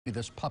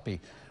This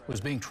puppy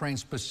was being trained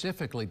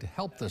specifically to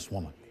help this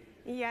woman.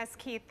 Yes,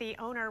 Keith, the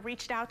owner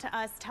reached out to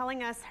us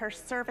telling us her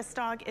service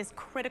dog is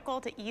critical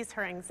to ease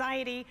her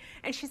anxiety,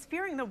 and she's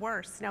fearing the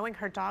worst, knowing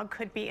her dog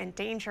could be in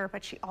danger,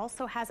 but she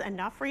also has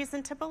enough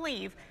reason to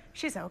believe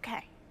she's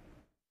okay.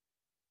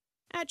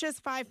 At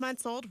just 5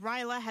 months old,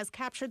 Ryla has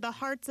captured the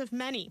hearts of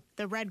many.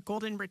 The red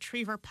golden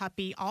retriever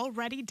puppy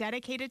already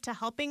dedicated to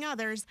helping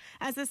others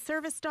as a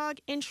service dog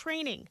in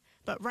training.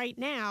 But right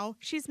now,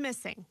 she's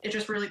missing. It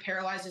just really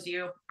paralyzes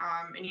you,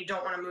 and you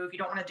don't want to move. You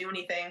don't want to do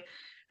anything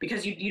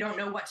because you don't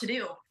know what to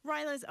do.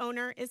 Ryla's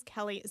owner is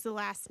Kelly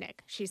Zulasnik.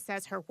 She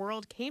says her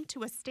world came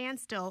to a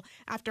standstill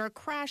after a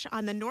crash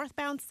on the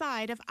northbound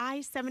side of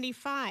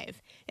I-75.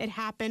 It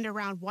happened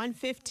around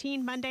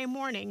 1:15 Monday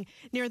morning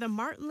near the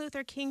Martin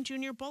Luther King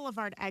Jr.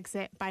 Boulevard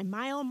exit by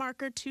mile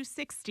marker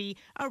 260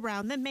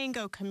 around the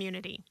Mango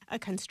community. A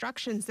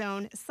construction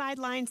zone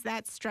sidelines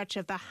that stretch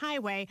of the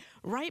highway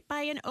right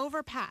by an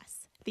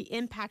overpass. The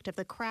impact of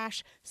the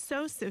crash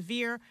so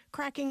severe,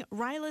 cracking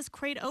Ryla's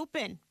crate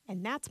open,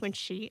 and that's when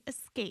she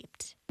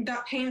escaped.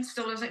 That pain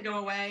still doesn't go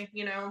away,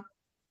 you know.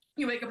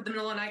 You wake up in the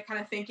middle of the night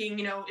kind of thinking,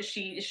 you know, is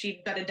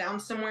she bedded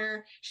down somewhere?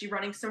 Is she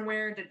running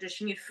somewhere? Does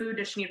she need food?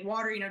 Does she need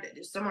water? You know,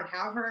 does someone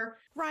have her?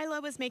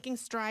 Ryla was making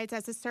strides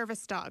as a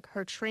service dog,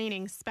 her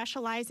training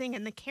specializing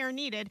in the care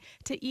needed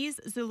to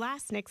ease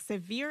Zulasnik's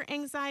severe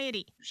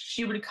anxiety.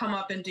 She would come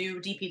up and do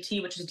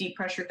DPT, which is deep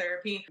pressure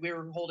therapy. We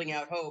were holding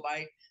out hope.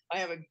 I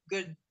have a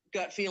good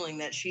gut feeling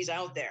that she's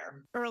out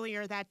there.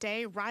 Earlier that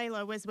day,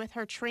 Ryla was with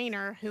her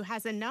trainer, who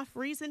has enough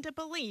reason to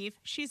believe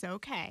she's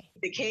okay.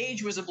 The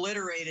cage was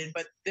obliterated,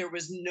 but there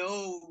was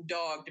no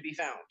dog to be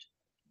found.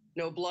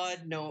 No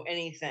blood, no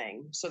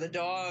anything. So the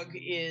dog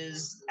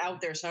is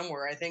out there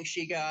somewhere. I think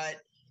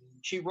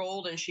she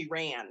rolled and she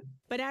ran.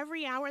 But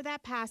every hour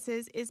that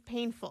passes is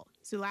painful.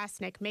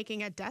 Zulasnik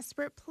making a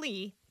desperate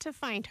plea to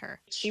find her.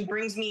 She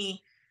brings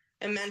me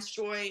immense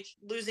joy.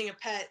 Losing a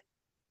pet,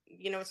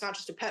 you know, it's not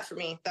just a pet for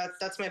me.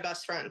 That's my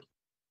best friend.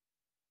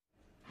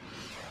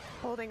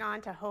 Holding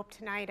on to hope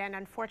tonight, and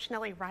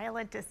unfortunately,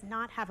 Ryla does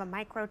not have a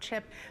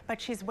microchip,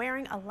 but she's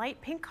wearing a light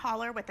pink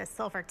collar with a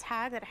silver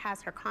tag that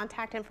has her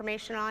contact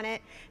information on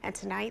it. And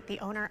tonight, the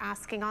owner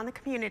asking on the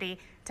community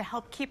to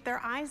help keep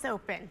their eyes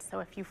open. So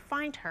if you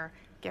find her,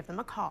 give them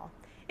a call.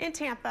 In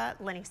Tampa,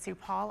 Lenny Sue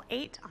Paul,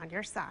 8 on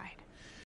your side.